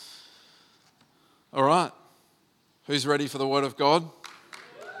All right. Who's ready for the Word of God?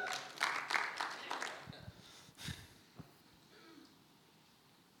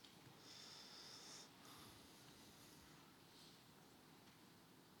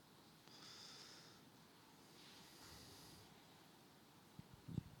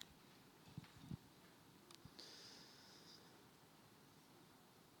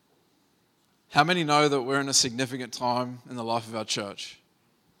 How many know that we're in a significant time in the life of our church?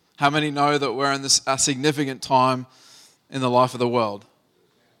 How many know that we're in a significant time in the life of the world?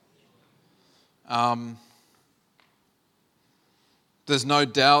 There's no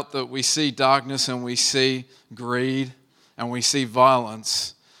doubt that we see darkness and we see greed and we see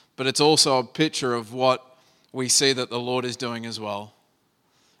violence, but it's also a picture of what we see that the Lord is doing as well.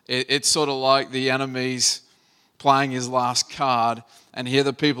 It's sort of like the enemy's playing his last card, and here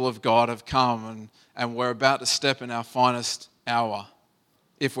the people of God have come and we're about to step in our finest hour,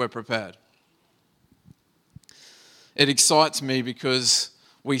 if we're prepared. It excites me because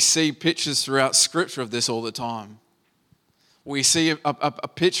we see pictures throughout Scripture of this all the time. We see a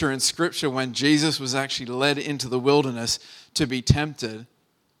picture in Scripture when Jesus was actually led into the wilderness to be tempted.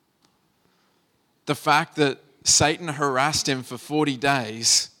 The fact that Satan harassed him for 40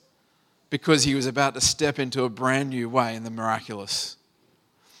 days because he was about to step into a brand new way in the miraculous.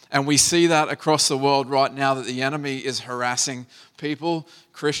 And we see that across the world right now, that the enemy is harassing people,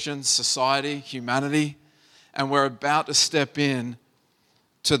 Christians, society, humanity, and we're about to step in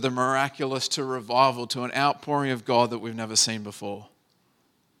to the miraculous, to revival, to an outpouring of God that we've never seen before.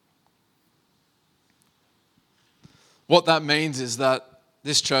 What that means is that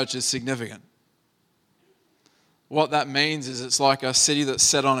this church is significant. What that means is it's like a city that's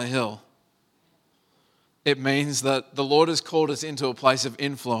set on a hill. It means that the Lord has called us into a place of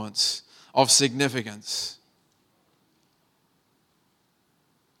influence, of significance.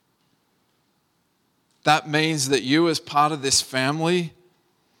 That means that you as part of this family,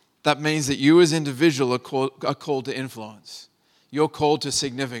 that means that you as individual are called to influence. You're called to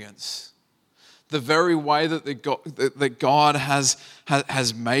significance. The very way that God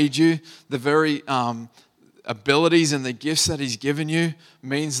has made you, the very abilities and the gifts that He's given you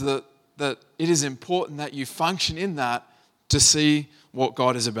means that it is important that you function in that to see what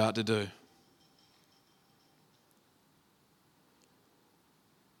God is about to do.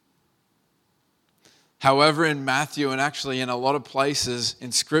 However, in Matthew and actually in a lot of places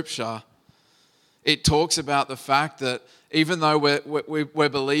in Scripture, it talks about the fact that even though we're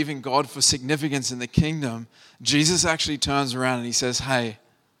believing God for significance in the kingdom, Jesus actually turns around and He says, hey,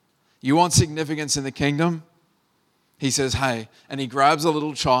 you want significance in the kingdom? He says, hey, and He grabs a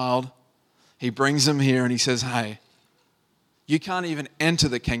little child, He brings him here and He says, hey, you can't even enter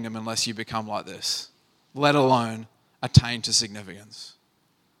the kingdom unless you become like this, let alone attain to significance.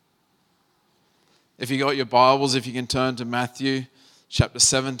 If you got your Bibles, if you can turn to Matthew chapter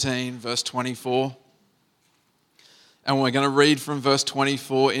 17, verse 24. And we're going to read from verse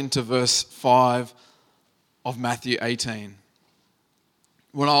 24 into verse 5 of Matthew 18.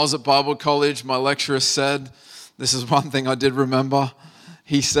 When I was at Bible college, my lecturer said, this is one thing I did remember.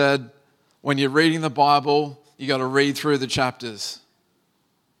 He said, when you're reading the Bible, you got to read through the chapters.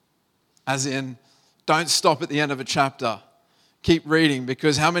 As in, don't stop at the end of a chapter. Keep reading,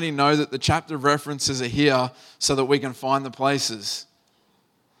 because how many know that the chapter references are here so that we can find the places?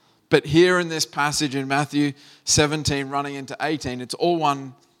 But here in this passage in Matthew 17 running into 18, it's all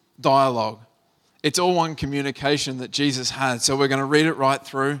one dialogue. It's all one communication that Jesus had. So we're going to read it right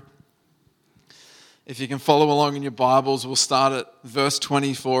through. If you can follow along in your Bibles, we'll start at verse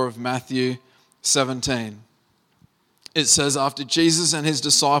 24 of Matthew 17. It says, after Jesus and His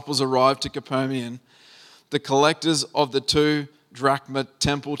disciples arrived to Capernaum, the collectors of the 2 drachma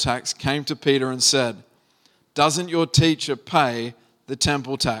temple tax came to Peter and said, doesn't your teacher pay the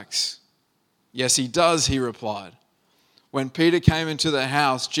temple tax? Yes, he does, he replied. When Peter came into the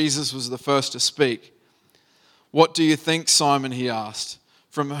house, Jesus was the first to speak. What do you think, Simon, he asked.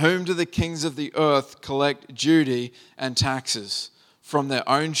 From whom do the kings of the earth collect duty and taxes? From their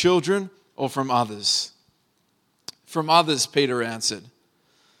own children or from others? From others, Peter answered.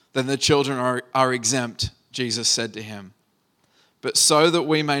 Then the children are exempt, Jesus said to him. But so that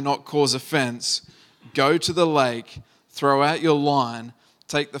we may not cause offense, go to the lake, throw out your line,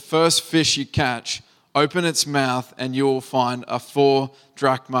 take the first fish you catch, open its mouth, and you will find a 4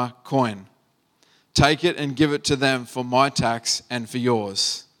 drachma coin. Take it and give it to them for my tax and for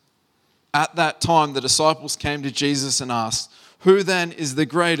yours. At that time, the disciples came to Jesus and asked, who then is the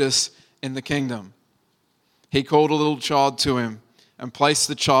greatest in the kingdom? He called a little child to him and placed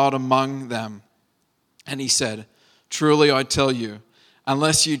the child among them. And he said, truly I tell you,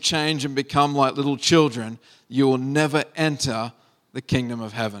 Unless you change and become like little children, you will never enter the kingdom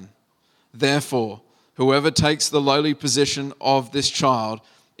of heaven. Therefore, whoever takes the lowly position of this child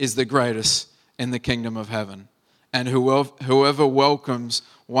is the greatest in the kingdom of heaven. And whoever welcomes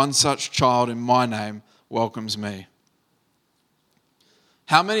one such child in my name welcomes me."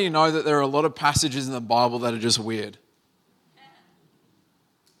 How many know that there are a lot of passages in the Bible that are just weird?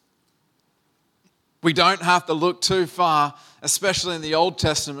 We don't have to look too far, especially in the Old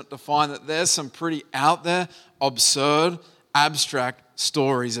Testament, to find that there's some pretty out there, absurd, abstract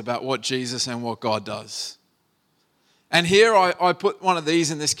stories about what Jesus and what God does. And here I put one of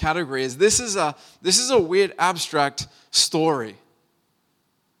these in this category as this is a weird abstract story.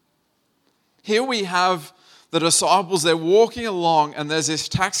 Here we have the disciples, they're walking along and there's this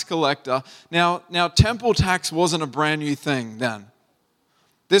tax collector. Now temple tax wasn't a brand new thing then.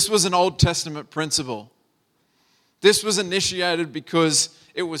 This was an Old Testament principle. This was initiated because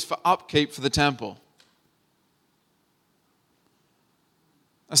it was for upkeep for the temple.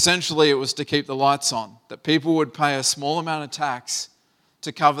 Essentially, it was to keep the lights on, that people would pay a small amount of tax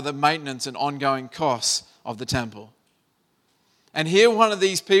to cover the maintenance and ongoing costs of the temple. And here one of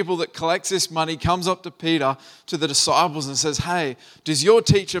these people that collects this money comes up to Peter, to the disciples, and says, "Hey, does your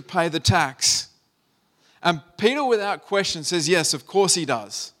teacher pay the tax?" And Peter, without question, says, "Yes, of course he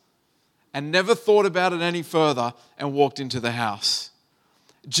does." And never thought about it any further and walked into the house.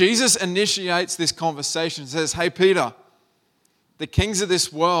 Jesus initiates this conversation and says, "Hey, Peter, the kings of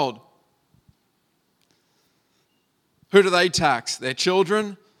this world, who do they tax? Their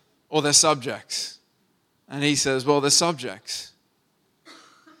children or their subjects?" And he says, "Well, their subjects."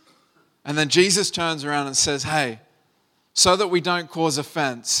 And then Jesus turns around and says, "Hey, so that we don't cause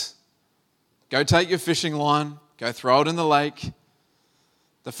offense, go take your fishing line, go throw it in the lake.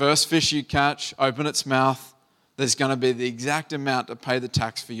 The first fish you catch, open its mouth. There's going to be the exact amount to pay the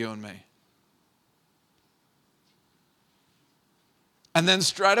tax for you and me." And then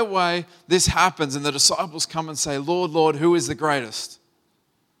straight away, this happens, and the disciples come and say, "Lord, Lord, who is the greatest?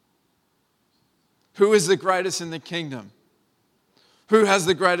 Who is the greatest in the kingdom? Who has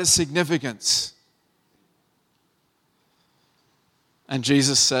the greatest significance?" And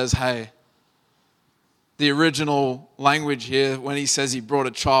Jesus says, "Hey, the original language here, when he says he brought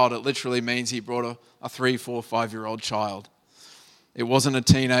a child, it literally means he brought a 3, 4, 5-year-old child. It wasn't a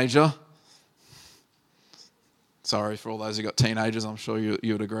teenager." Sorry for all those who got teenagers, I'm sure you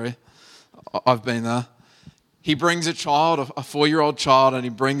would agree. I've been there. He brings a child, a 4-year-old child, and he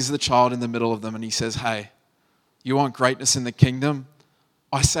brings the child in the middle of them and he says, "Hey, you want greatness in the kingdom?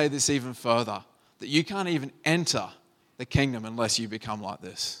 I say this even further, that you can't even enter the kingdom unless you become like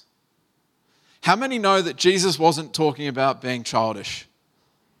this." How many know that Jesus wasn't talking about being childish?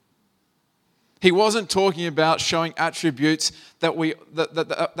 He wasn't talking about showing attributes that we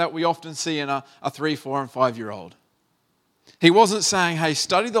often see in a 3, 4, and 5-year-old. He wasn't saying, "Hey,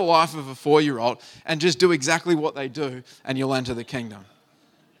 study the life of a 4-year-old and just do exactly what they do and you'll enter the kingdom."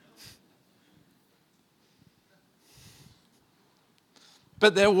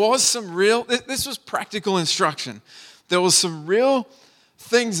 But there was some this was practical instruction. There was some real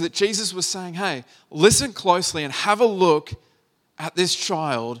things that Jesus was saying, "Hey, listen closely and have a look at this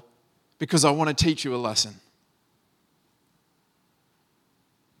child because I want to teach you a lesson."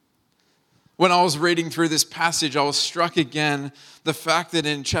 When I was reading through this passage, I was struck again the fact that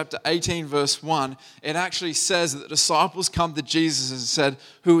in chapter 18, verse 1, it actually says that the disciples come to Jesus and said,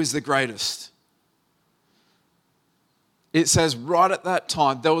 "Who is the greatest?" It says right at that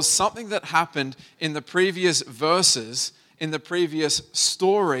time, there was something that happened in the previous verses, in the previous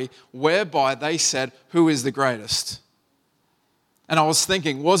story, whereby they said, "Who is the greatest?" And I was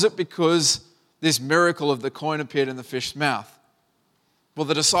thinking, was it because this miracle of the coin appeared in the fish's mouth? Well,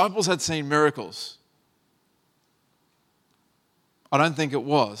 the disciples had seen miracles. I don't think it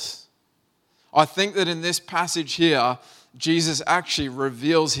was. I think that in this passage here, Jesus actually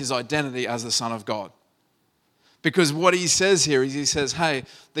reveals his identity as the Son of God. Because what he says here is he says, "Hey,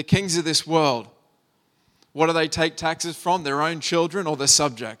 the kings of this world, what do they take taxes from? Their own children or their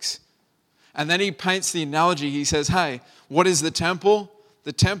subjects?" And then he paints the analogy. He says, "Hey, what is the temple?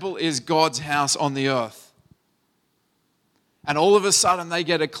 The temple is God's house on the earth." And all of a sudden they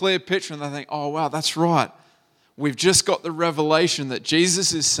get a clear picture and they think, "Oh wow, that's right. We've just got the revelation that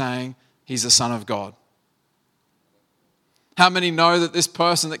Jesus is saying he's the Son of God." How many know that this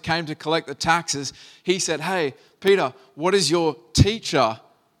person that came to collect the taxes, he said, "Hey, Peter, what does your teacher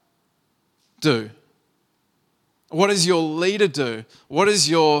do? What does your leader do? What does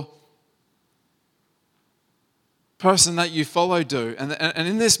your person that you follow do?" And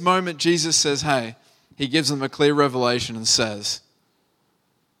in this moment, Jesus says, "Hey," he gives them a clear revelation and says,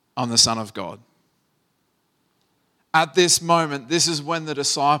 I'm the Son of God. At this moment, this is when the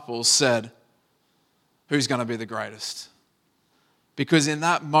disciples said, who's going to be the greatest? Because in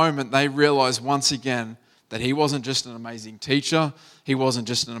that moment, they realized once again that he wasn't just an amazing teacher, he wasn't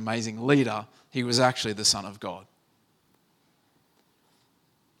just an amazing leader, he was actually the Son of God.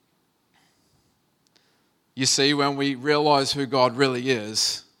 You see, when we realize who God really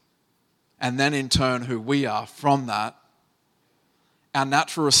is, and then in turn who we are from that, our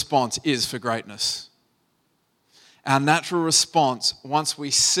natural response is for greatness. Our natural response, once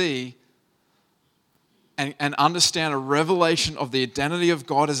we see and understand a revelation of the identity of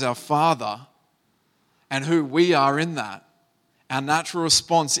God as our Father and who we are in that, our natural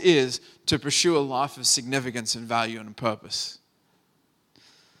response is to pursue a life of significance and value and purpose.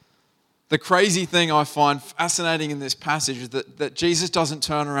 The crazy thing I find fascinating in this passage is that Jesus doesn't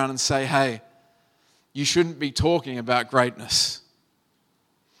turn around and say, hey, you shouldn't be talking about greatness.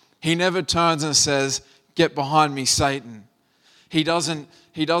 He never turns and says, get behind me, Satan. He doesn't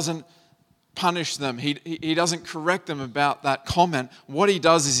punish them. He doesn't correct them about that comment. What he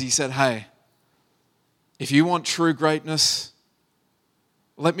does is he said, hey, if you want true greatness,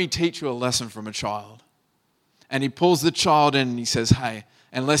 let me teach you a lesson from a child. And he pulls the child in and he says, hey,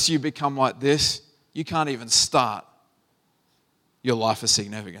 unless you become like this, you can't even start your life of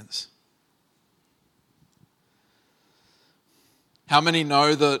significance. How many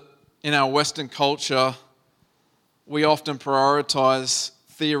know that in our Western culture, we often prioritize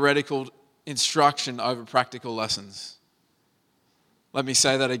theoretical instruction over practical lessons? Let me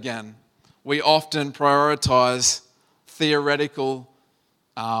say that again. We often prioritize theoretical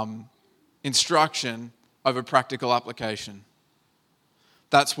instruction over practical application.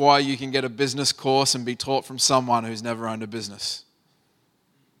 That's why you can get a business course and be taught from someone who's never owned a business.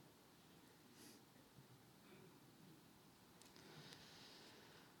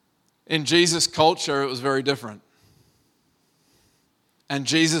 In Jesus' culture, it was very different. And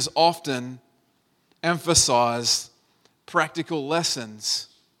Jesus often emphasized practical lessons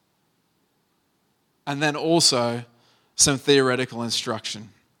and then also some theoretical instruction.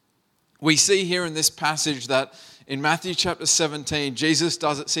 We see here in this passage that in Matthew chapter 17, Jesus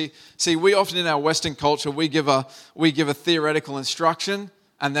does it. See, we often in our Western culture, we give a theoretical instruction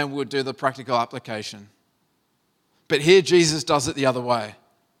and then we'll do the practical application. But here Jesus does it the other way.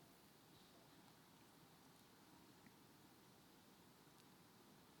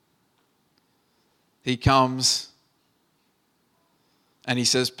 He comes and he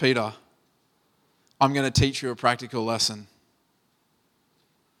says, Peter, I'm going to teach you a practical lesson.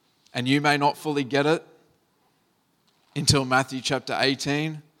 And you may not fully get it until Matthew chapter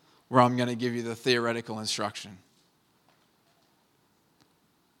 18, where I'm going to give you the theoretical instruction.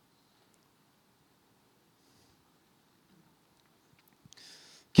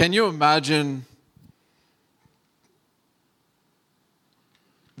 Can you imagine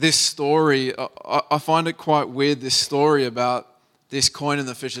this story? I find it quite weird, this story about this coin in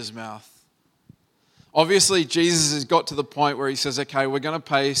the fish's mouth. Obviously, Jesus has got to the point where he says, okay, we're going to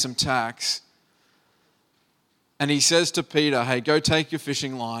pay some tax. And he says to Peter, hey, go take your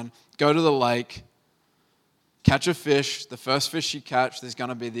fishing line, go to the lake, catch a fish. The first fish you catch, there's going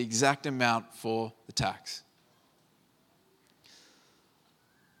to be the exact amount for the tax.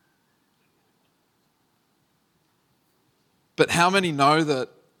 But how many know that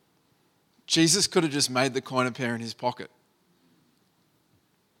Jesus could have just made the coin appear in his pocket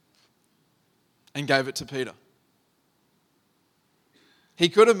and gave it to Peter? He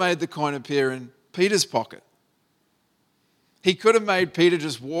could have made the coin appear in Peter's pocket. He could have made Peter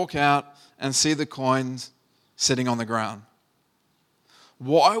just walk out and see the coins sitting on the ground.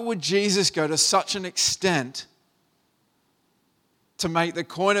 Why would Jesus go to such an extent to make the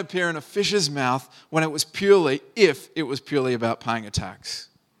coin appear in a fish's mouth when it was purely about paying a tax?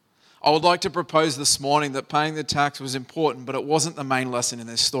 I would like to propose this morning that paying the tax was important, but it wasn't the main lesson in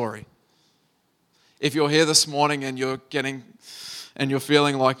this story. If you're here this morning and you're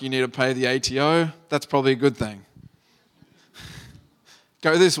feeling like you need to pay the ATO, that's probably a good thing.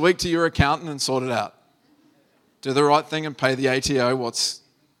 Go this week to your accountant and sort it out. Do the right thing and pay the ATO.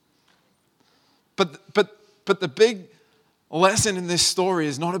 But the big lesson in this story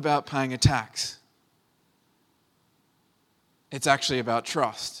is not about paying a tax. It's actually about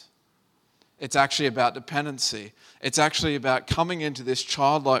trust. It's actually about dependency. It's actually about coming into this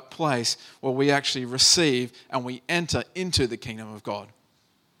childlike place where we actually receive and we enter into the kingdom of God.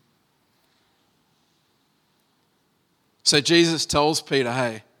 So Jesus tells Peter,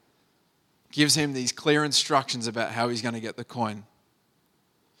 hey, gives him these clear instructions about how he's going to get the coin.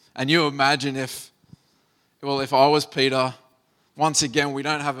 And you imagine if I was Peter, Once again, we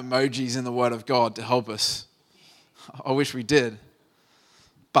don't have emojis in the Word of God to help us. I wish we did.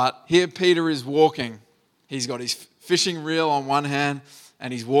 But here Peter is walking. He's got his fishing reel on one hand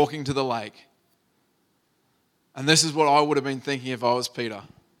and he's walking to the lake. And this is what I would have been thinking if I was Peter.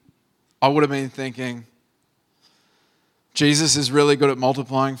 I would have been thinking, Jesus is really good at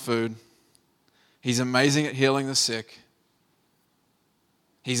multiplying food. He's amazing at healing the sick.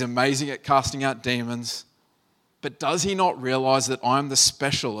 He's amazing at casting out demons. But does he not realize that I'm the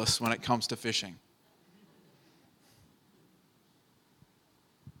specialist when it comes to fishing?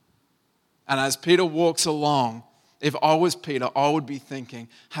 And as Peter walks along, if I was Peter, I would be thinking,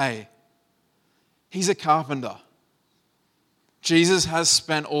 hey, he's a carpenter. Jesus has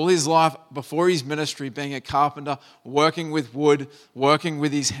spent all his life before his ministry being a carpenter, working with wood, working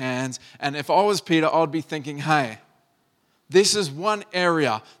with his hands. And if I was Peter, I would be thinking, hey, this is one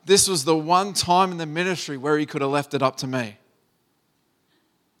area. This was the one time in the ministry where he could have left it up to me.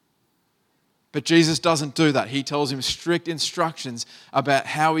 But Jesus doesn't do that. He tells him strict instructions about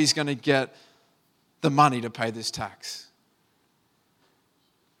how he's going to get the money to pay this tax.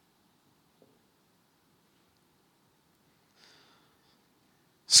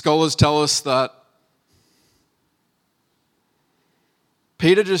 Scholars tell us that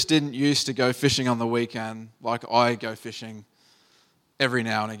Peter just didn't used to go fishing on the weekend like I go fishing every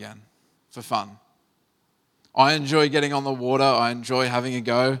now and again for fun. I enjoy getting on the water. I enjoy having a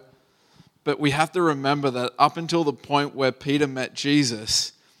go. But we have to remember that up until the point where Peter met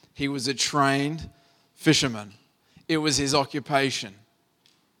Jesus, he was a trained fisherman. It was his occupation.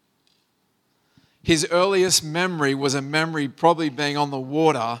 His earliest memory was a memory probably being on the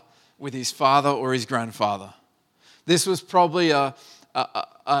water with his father or his grandfather. This was probably an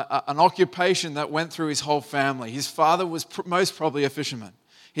occupation that went through his whole family. His father was most probably a fisherman.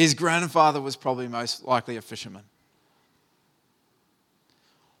 His grandfather was probably most likely a fisherman.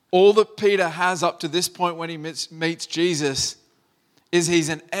 All that Peter has up to this point when he meets Jesus is he's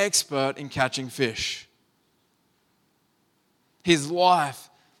an expert in catching fish. His life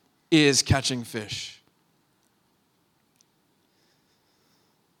is catching fish.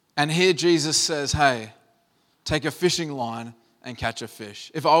 And here Jesus says, hey, take a fishing line and catch a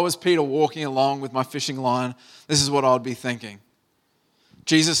fish. If I was Peter walking along with my fishing line, this is what I would be thinking.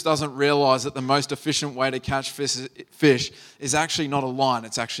 Jesus doesn't realize that the most efficient way to catch fish is actually not a line,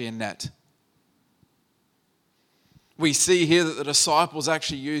 it's actually a net. We see here that the disciples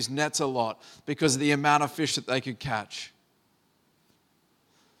actually used nets a lot because of the amount of fish that they could catch.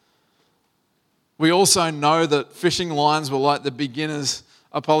 We also know that fishing lines were like the beginners.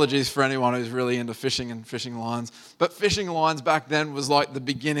 Apologies for anyone who's really into fishing and fishing lines. But fishing lines back then was like the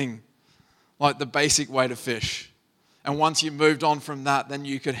beginning, like the basic way to fish. And once you moved on from that, then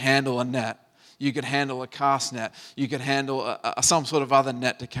you could handle a net. You could handle a cast net. You could handle some sort of other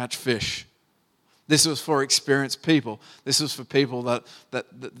net to catch fish. This was for experienced people. This was for people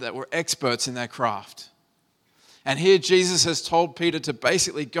that were experts in their craft. And here Jesus has told Peter to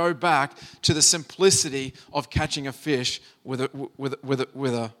basically go back to the simplicity of catching a fish with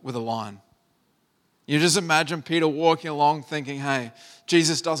a line. You just imagine Peter walking along thinking, hey,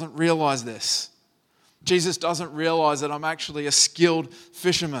 Jesus doesn't realize this. Jesus doesn't realize that I'm actually a skilled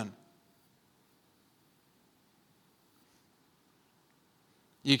fisherman.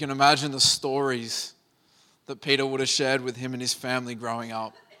 You can imagine the stories that Peter would have shared with him and his family growing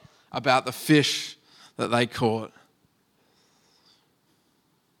up about the fish that they caught.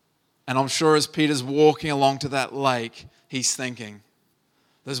 And I'm sure as Peter's walking along to that lake, he's thinking,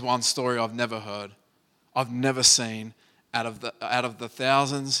 there's one story I've never heard, I've never seen out of the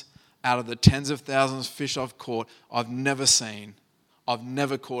thousands, out of the tens of thousands of fish I've caught, I've never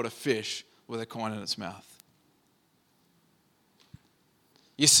caught a fish with a coin in its mouth.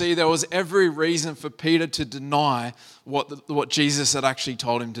 You see, there was every reason for Peter to deny what Jesus had actually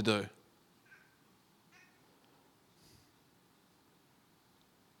told him to do.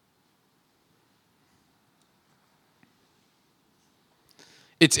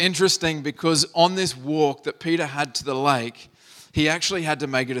 It's interesting because on this walk that Peter had to the lake, he actually had to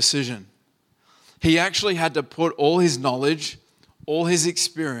make a decision. He actually had to put all his knowledge, all his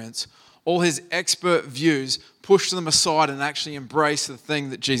experience, all his expert views, push them aside and actually embrace the thing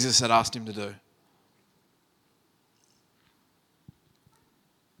that Jesus had asked him to do.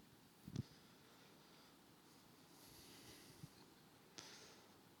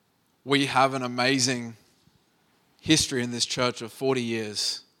 We have an amazing history in this church of 40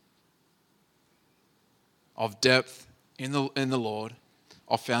 years of depth in the Lord,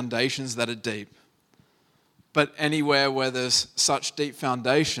 of foundations that are deep. But anywhere where there's such deep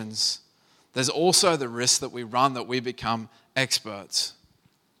foundations, there's also the risk that we run that we become experts.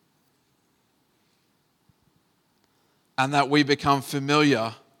 And that we become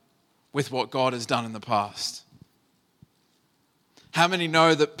familiar with what God has done in the past. How many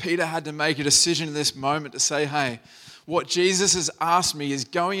know that Peter had to make a decision in this moment to say, hey, what Jesus has asked me is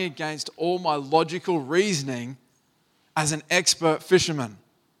going against all my logical reasoning as an expert fisherman.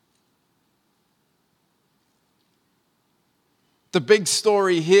 The big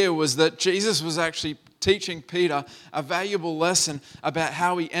story here was that Jesus was actually teaching Peter a valuable lesson about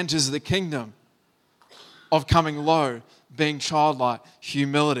how he enters the kingdom of coming low, being childlike,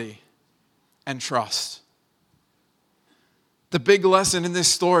 humility, and trust. The big lesson in this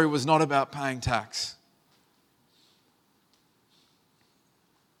story was not about paying tax.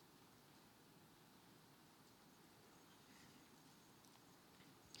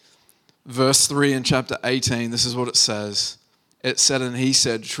 Verse 3 in chapter 18, this is what it says. It said, and he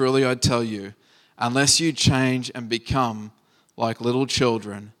said, truly I tell you, unless you change and become like little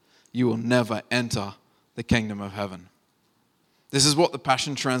children, you will never enter the kingdom of heaven. This is what the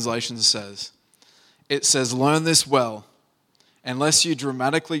Passion Translation says. It says, learn this well. Unless you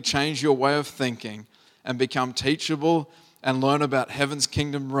dramatically change your way of thinking and become teachable and learn about heaven's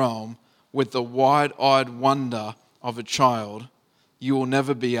kingdom realm with the wide-eyed wonder of a child, you will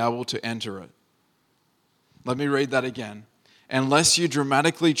never be able to enter it. Let me read that again. Unless you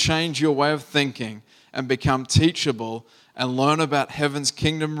dramatically change your way of thinking and become teachable and learn about heaven's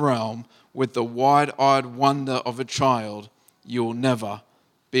kingdom realm with the wide-eyed wonder of a child, you will never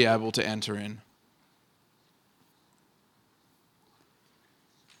be able to enter in.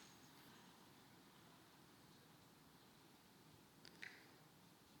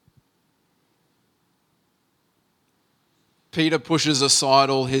 Peter pushes aside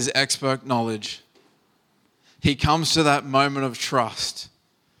all his expert knowledge. He comes to that moment of trust.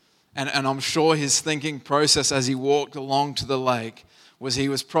 And I'm sure his thinking process as he walked along to the lake was he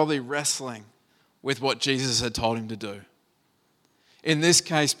was probably wrestling with what Jesus had told him to do. In this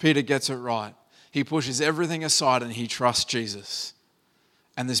case, Peter gets it right. He pushes everything aside and he trusts Jesus.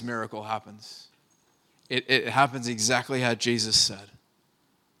 And this miracle happens. It happens exactly how Jesus said.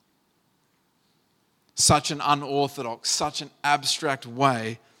 Such an unorthodox, such an abstract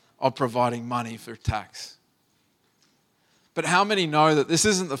way of providing money for tax. But how many know that this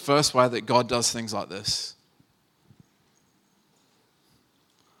isn't the first way that God does things like this?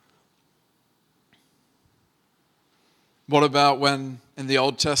 What about when in the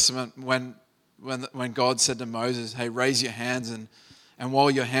Old Testament, when God said to Moses, hey, raise your hands and while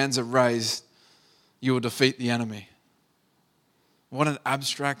your hands are raised, you will defeat the enemy. What an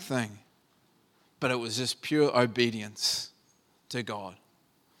abstract thing. But it was just pure obedience to God.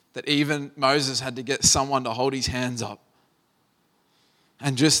 That even Moses had to get someone to hold his hands up.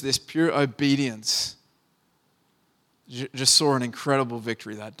 And just this pure obedience just saw an incredible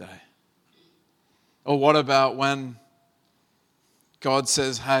victory that day. Or what about when God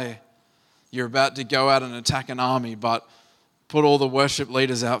says, hey, you're about to go out and attack an army, but put all the worship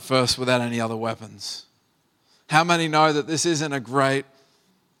leaders out first without any other weapons? How many know that this isn't a great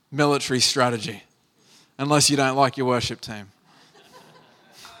military strategy? Unless you don't like your worship team.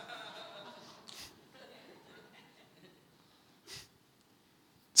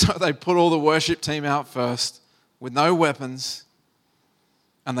 So they put all the worship team out first with no weapons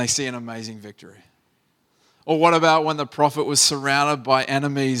and they see an amazing victory. Or what about when the prophet was surrounded by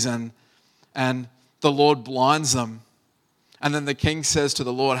enemies and the Lord blinds them and then the king says to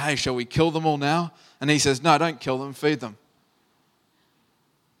the Lord, hey, shall we kill them all now? And he says, no, don't kill them, feed them.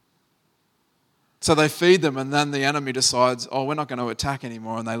 So they feed them and then the enemy decides, oh, we're not going to attack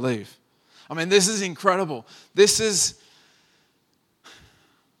anymore, and they leave. I mean, this is incredible. This is,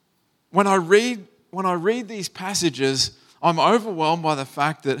 when I read these passages, I'm overwhelmed by the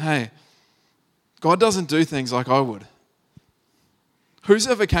fact that, hey, God doesn't do things like I would. Who's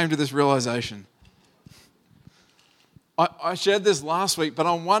ever came to this realization? I shared this last week, but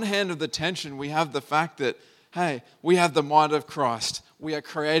on one hand of the tension, we have the fact that, hey, we have the mind of Christ. We are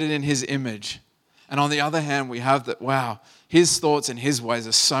created in his image. And on the other hand, we have that, wow, his thoughts and his ways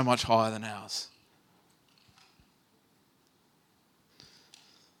are so much higher than ours.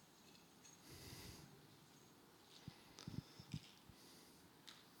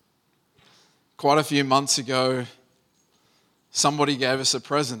 Quite a few months ago, somebody gave us a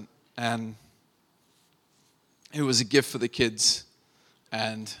present, and it was a gift for the kids.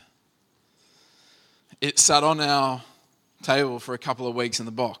 And it sat on our table for a couple of weeks in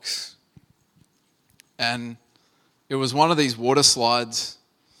the box. And it was one of these water slides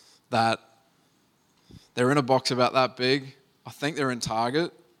that they're in a box about that big. I think they're in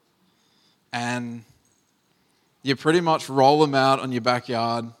Target. And You pretty much roll them out on your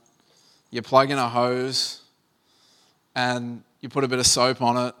backyard. You plug in a hose and you put a bit of soap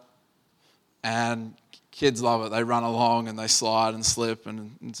on it, and kids love it. They run along and they slide and slip,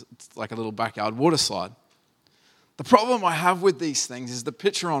 and it's like a little backyard water slide. The problem I have with these things is the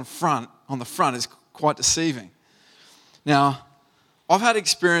picture on the front is quite deceiving. Now, I've had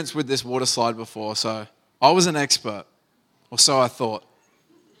experience with this water slide before, so I was an expert, or so I thought.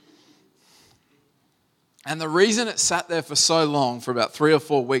 And the reason it sat there for so long, for about 3 or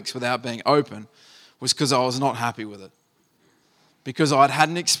 4 weeks without being open, was because I was not happy with it. Because I'd had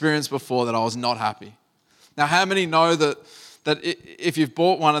an experience before that I was not happy. Now, how many know that if you've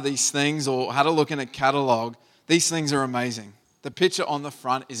bought one of these things or had a look in a catalogue, these things are amazing. The picture on the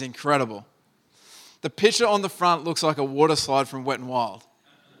front is incredible. The picture on the front looks like a water slide from Wet n Wild.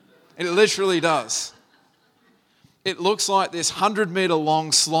 It literally does. It looks like this 100-meter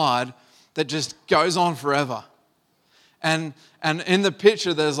long slide that just goes on forever. And in the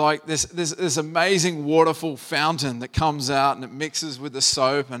picture, there's like this amazing waterfall fountain that comes out and it mixes with the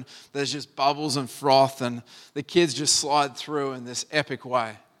soap, and there's just bubbles and froth, and the kids just slide through in this epic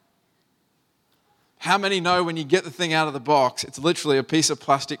way. How many know when you get the thing out of the box, it's literally a piece of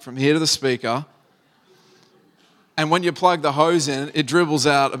plastic from here to the speaker, and when you plug the hose in, it dribbles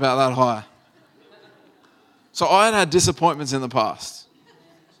out about that high. So I had disappointments in the past.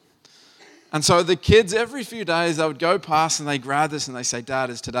 And so the kids, every few days, they would go past and they grab this and they say, "Dad,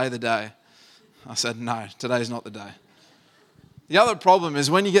 is today the day?" I said, "No, today's not the day." The other problem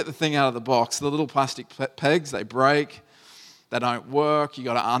is when you get the thing out of the box, the little plastic pegs, they break, they don't work, you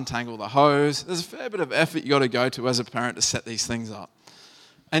got to untangle the hose. There's a fair bit of effort you got to go to as a parent to set these things up.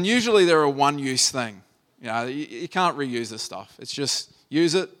 And usually they're a one-use thing. You know, you can't reuse this stuff. It's just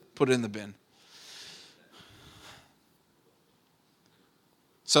use it, put it in the bin.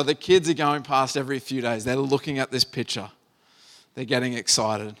 So the kids are going past every few days. They're looking at this picture. They're getting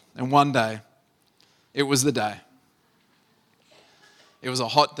excited. And one day, it was the day. It was a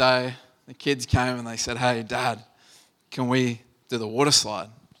hot day. The kids came and they said, "Hey, Dad, can we do the water slide?"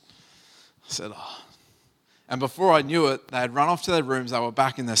 I said, "Oh." And before I knew it, they had run off to their rooms. They were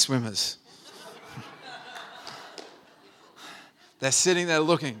back in their swimmers. They're sitting there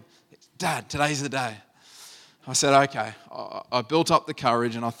looking. "Dad, today's the day." I said, "Okay." I built up the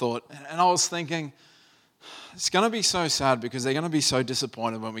courage and I thought, and I was thinking, it's going to be so sad because they're going to be so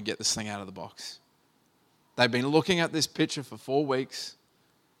disappointed when we get this thing out of the box. They've been looking at this picture for 4 weeks.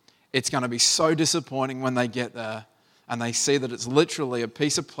 It's going to be so disappointing when they get there and they see that it's literally a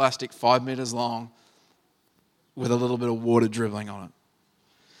piece of plastic 5 meters long with a little bit of water dribbling on it.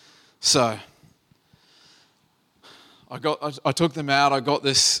 So I took them out. I got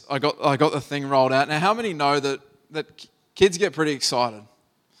the thing rolled out. Now, how many know that kids get pretty excited?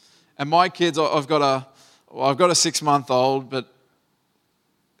 And my kids, I've got a 6-month-old, but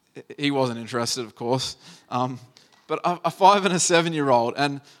he wasn't interested, of course. But a 5 and a 7-year-old.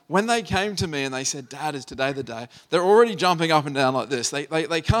 And when they came to me and they said, "Dad, is today the day?" They're already jumping up and down like this.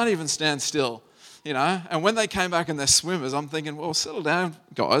 They can't even stand still, you know. And when they came back in their swimmers, I'm thinking, well, settle down,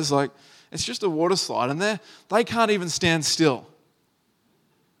 guys. Like, it's just a water slide, and they can't even stand still.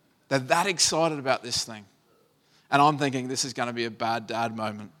 They're that excited about this thing. And I'm thinking this is going to be a bad dad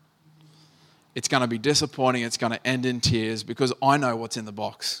moment. It's going to be disappointing. It's going to end in tears because I know what's in the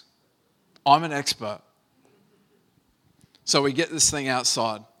box. I'm an expert. So we get this thing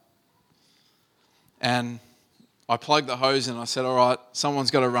outside. And I plug the hose in. I said, "All right,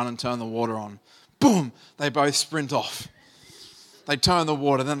 someone's got to run and turn the water on." Boom! They both sprint off. They turn the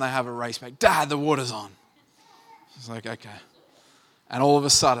water, then they have a race back. "Dad, the water's on." It's like, okay. And all of a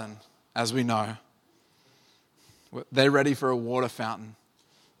sudden, as we know, they're ready for a water fountain.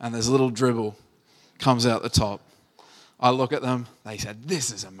 And there's a little dribble comes out the top. I look at them. They said,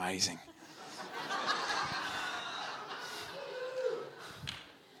 "This is amazing."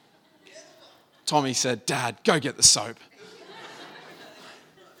 Tommy said, "Dad, go get the soap."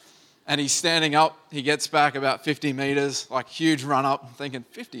 And he's standing up. He gets back about 50 meters, like huge run up. I'm thinking,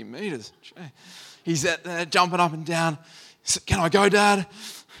 50 meters? Gee. He's there jumping up and down. He said, "Can I go, Dad?"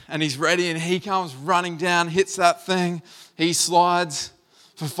 And he's ready, and he comes running down, hits that thing. He slides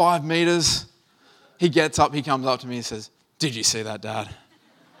for 5 meters. He gets up, he comes up to me and says, "Did you see that, Dad?"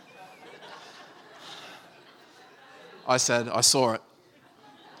 I said, "I saw it."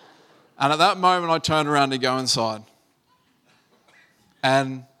 And at that moment, I turned around to go inside.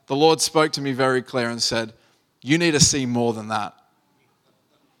 And the Lord spoke to me very clear and said, "You need to see more than that."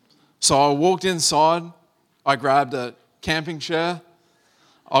 So I walked inside. I grabbed a camping chair.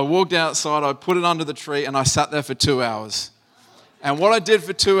 I walked outside. I put it under the tree and I sat there for 2 hours. And what I did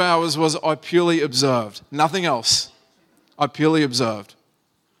for 2 hours was I purely observed. Nothing else. I purely observed.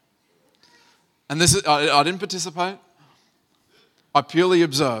 And I didn't participate. I purely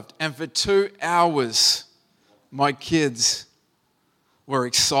observed. And for 2 hours, my kids were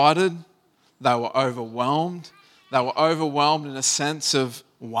excited. They were overwhelmed. They were overwhelmed in a sense of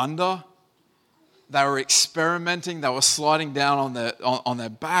wonder. They were experimenting. They were sliding down on their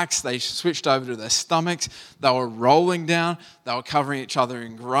backs. They switched over to their stomachs. They were rolling down. They were covering each other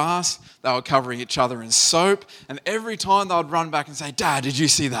in grass. They were covering each other in soap. And every time they would run back and say, "Dad, did you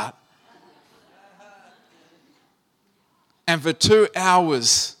see that?" And for 2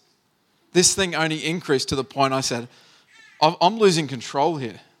 hours, this thing only increased to the point I said, I'm losing control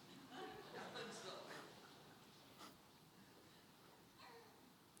here.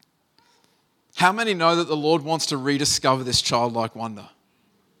 How many know that the Lord wants to rediscover this childlike wonder?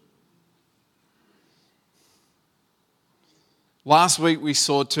 Last week we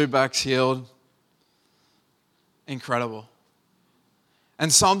saw 2 backs healed. Incredible.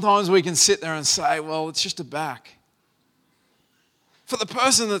 And sometimes we can sit there and say, well, it's just a back. For the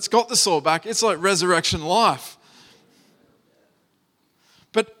person that's got the sore back, it's like resurrection life.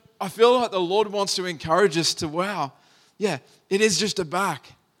 But I feel like the Lord wants to encourage us to, wow, yeah, it is just a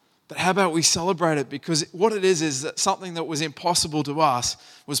back. But how about we celebrate it? Because what it is that something that was impossible to us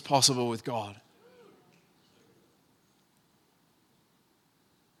was possible with God.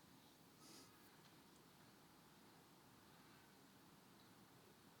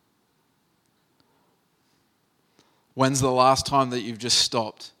 When's the last time that you've just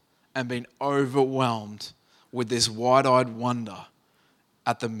stopped and been overwhelmed with this wide-eyed wonder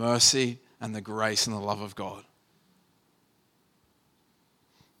at the mercy and the grace and the love of God?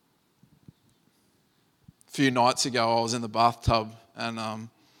 A few nights ago, I was in the bathtub, and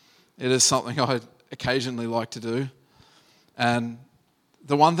it is something I occasionally like to do. And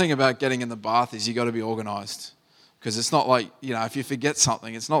the one thing about getting in the bath is you got to be organised, because it's not like, if you forget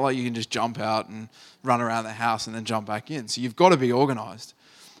something, it's not like you can just jump out and run around the house and then jump back in. So you've got to be organised.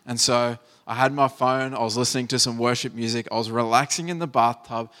 And so I had my phone, I was listening to some worship music, I was relaxing in the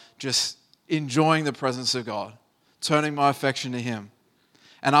bathtub, just enjoying the presence of God, turning my affection to Him.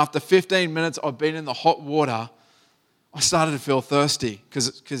 And after 15 minutes of being in the hot water, I started to feel thirsty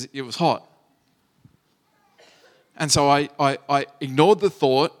because it was hot. And so I ignored the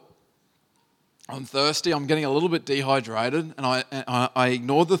thought, I'm thirsty, I'm getting a little bit dehydrated, and I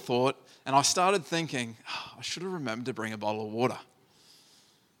ignored the thought, and I started thinking, I should have remembered to bring a bottle of water.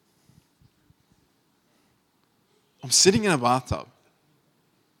 I'm sitting in a bathtub.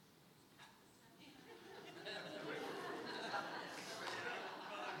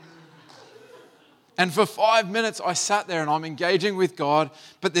 And for 5 minutes, I sat there and I'm engaging with God,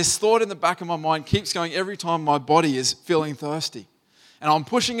 but this thought in the back of my mind keeps going every time my body is feeling thirsty. And I'm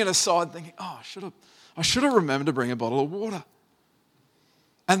pushing it aside thinking, I should have remembered to bring a bottle of water.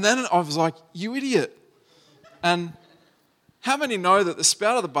 And then I was like, you idiot. And how many know that the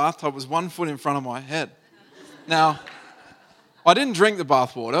spout of the bathtub was 1 foot in front of my head? Now, I didn't drink the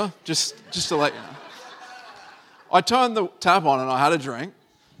bath water, just to let you know. I turned the tap on and I had a drink.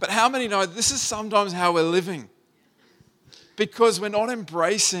 But how many know this is sometimes how we're living? Because we're not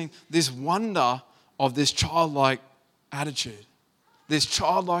embracing this wonder of this childlike attitude, this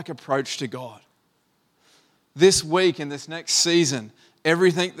childlike approach to God. This week, in this next season,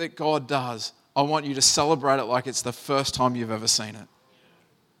 everything that God does, I want you to celebrate it like it's the first time you've ever seen it.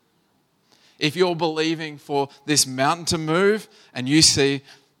 If you're believing for this mountain to move and you see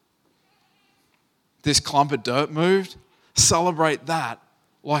this clump of dirt moved, celebrate that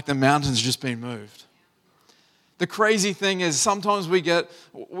like the mountain's just been moved. The crazy thing is sometimes we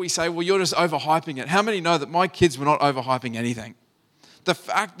say, well, you're just overhyping it. How many know that my kids were not overhyping anything? The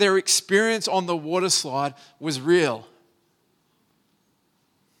fact their experience on the water slide was real.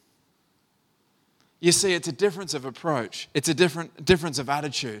 You see, it's a difference of approach. It's a difference of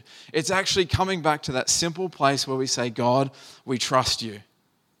attitude. It's actually coming back to that simple place where we say, God, we trust you.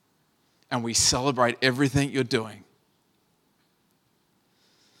 And we celebrate everything you're doing.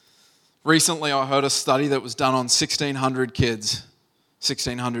 Recently, I heard a study that was done on 1,600 kids,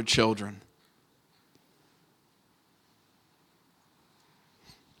 1,600 children.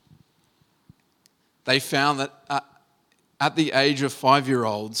 They found that at the age of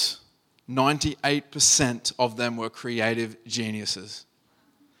 5-year-olds, 98% of them were creative geniuses.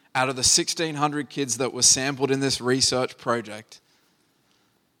 Out of the 1,600 kids that were sampled in this research project,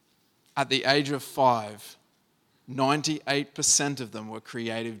 at the age of 5, 98% of them were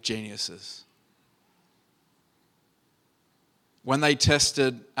creative geniuses. When they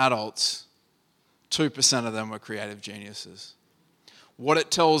tested adults, 2% of them were creative geniuses. what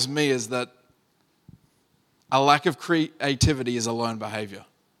it tells me is that a lack of creativity is a learned behavior.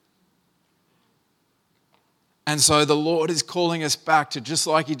 And so the Lord is calling us back to, just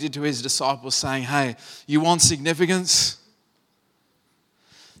like he did to his disciples, saying, hey, you want significance?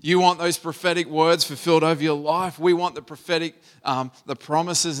 You want those prophetic words fulfilled over your life? We want the prophetic, the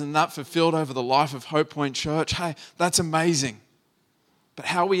promises and that fulfilled over the life of Hope Point Church. Hey, that's amazing. But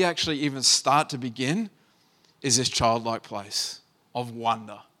how we actually even start to begin is this childlike place of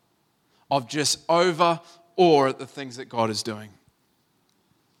wonder, of just awe at the things that God is doing.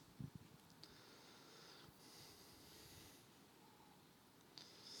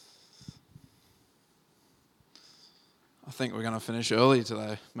 I think we're going to finish early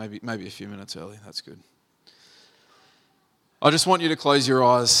today, maybe a few minutes early. That's good. I just want you to close your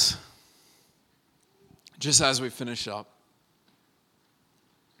eyes just as we finish up.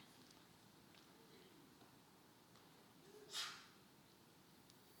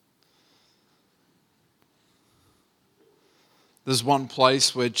 There's one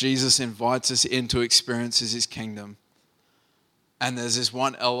place where Jesus invites us into experiences his kingdom. And there's this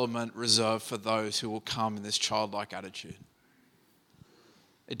one element reserved for those who will come in this childlike attitude.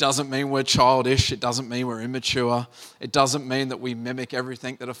 It doesn't mean we're childish. It doesn't mean we're immature. It doesn't mean that we mimic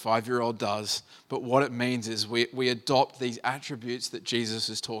everything that a 5-year-old does. But what it means is we adopt these attributes that Jesus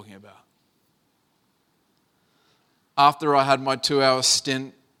is talking about. After I had my 2-hour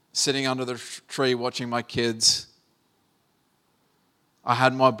stint sitting under the tree watching my kids, I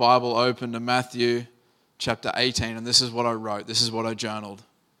had my Bible open to Matthew chapter 18, and this is what I wrote. This is what I journaled.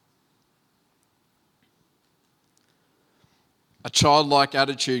 A childlike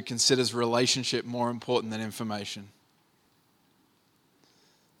attitude considers relationship more important than information.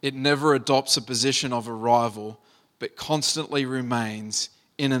 It never adopts a position of a rival, but constantly remains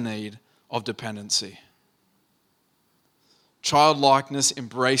in a need of dependency. Childlikeness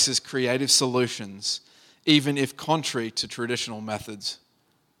embraces creative solutions, even if contrary to traditional methods.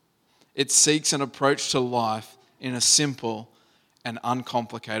 It seeks an approach to life in a simple and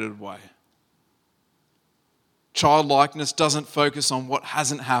uncomplicated way. Childlikeness doesn't focus on what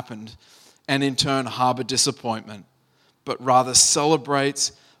hasn't happened and in turn harbor disappointment, but rather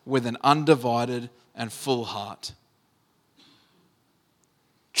celebrates with an undivided and full heart.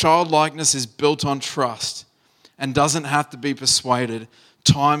 Childlikeness is built on trust and doesn't have to be persuaded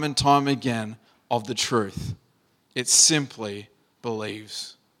time and time again of the truth. It simply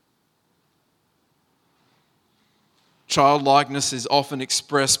believes. Childlikeness is often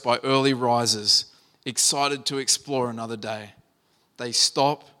expressed by early risers, excited to explore another day. They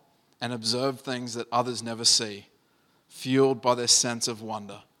stop and observe things that others never see, fueled by their sense of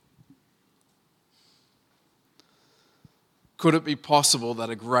wonder. Could it be possible that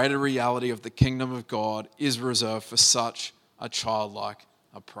a greater reality of the kingdom of God is reserved for such a childlike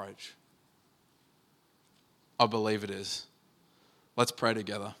approach? I believe it is. Let's pray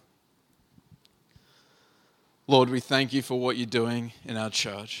together. Lord, we thank you for what you're doing in our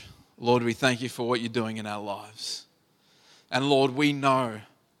church. Lord, we thank you for what you're doing in our lives. And Lord, we know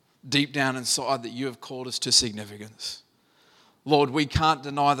deep down inside that you have called us to significance. Lord, we can't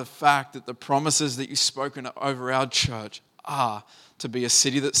deny the fact that the promises that you've spoken over our church are to be a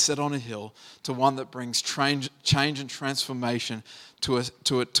city that's set on a hill, to one that brings change and transformation to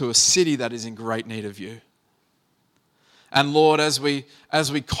a city that is in great need of you. And Lord, as we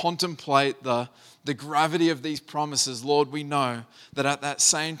contemplate the gravity of these promises, Lord, we know that at that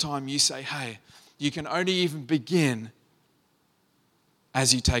same time you say, hey, you can only even begin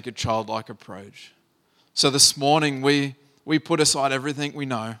as you take a childlike approach. So this morning we put aside everything we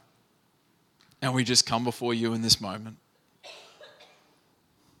know and we just come before you in this moment.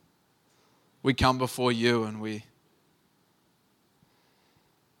 We come before you and we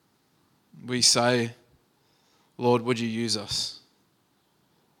say, Lord, would you use us?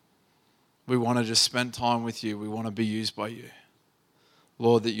 We want to just spend time with you. We want to be used by you.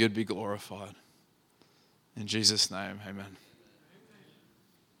 Lord, that you'd be glorified. In Jesus' name, amen.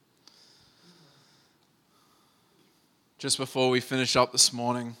 Just before we finish up this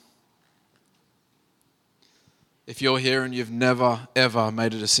morning, if you're here and you've never, ever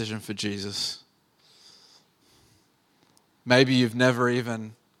made a decision for Jesus, maybe you've never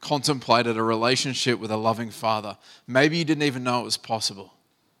even contemplated a relationship with a loving Father. Maybe you didn't even know it was possible.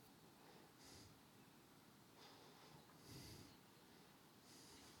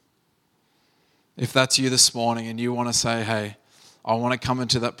 If that's you this morning and you want to say, hey, I want to come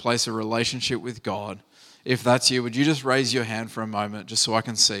into that place of relationship with God. If that's you, would you just raise your hand for a moment just so I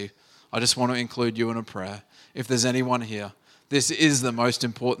can see? I just want to include you in a prayer. If there's anyone here, this is the most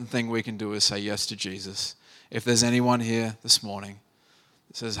important thing we can do is say yes to Jesus. If there's anyone here this morning,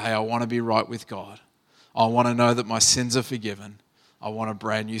 that says, hey, I want to be right with God. I want to know that my sins are forgiven. I want a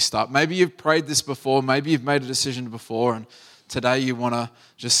brand new start. Maybe you've prayed this before. Maybe you've made a decision before, and today you want to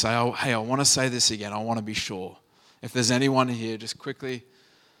just say, oh, hey, I want to say this again. I want to be sure. If there's anyone here, just quickly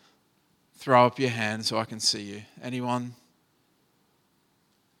throw up your hand so I can see you. Anyone?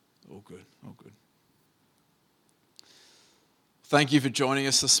 All good, all good. Thank you for joining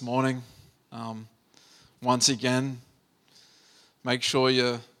us this morning. Once again, make sure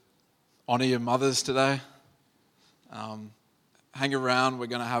you honor your mothers today. Hang around. We're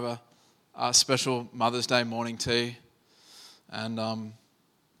going to have a special Mother's Day morning tea. And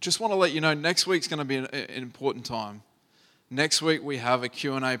just want to let you know, next week's going to be an important time. Next week we have a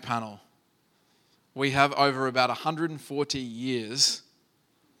Q&A panel. We have over about 140 years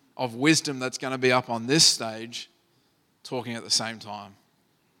of wisdom that's going to be up on this stage talking at the same time.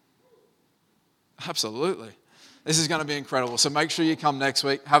 Absolutely. This is going to be incredible. So make sure you come next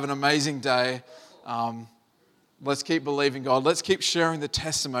week. Have an amazing day. Let's keep believing God. Let's keep sharing the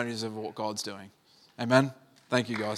testimonies of what God's doing. Amen. Thank you, guys.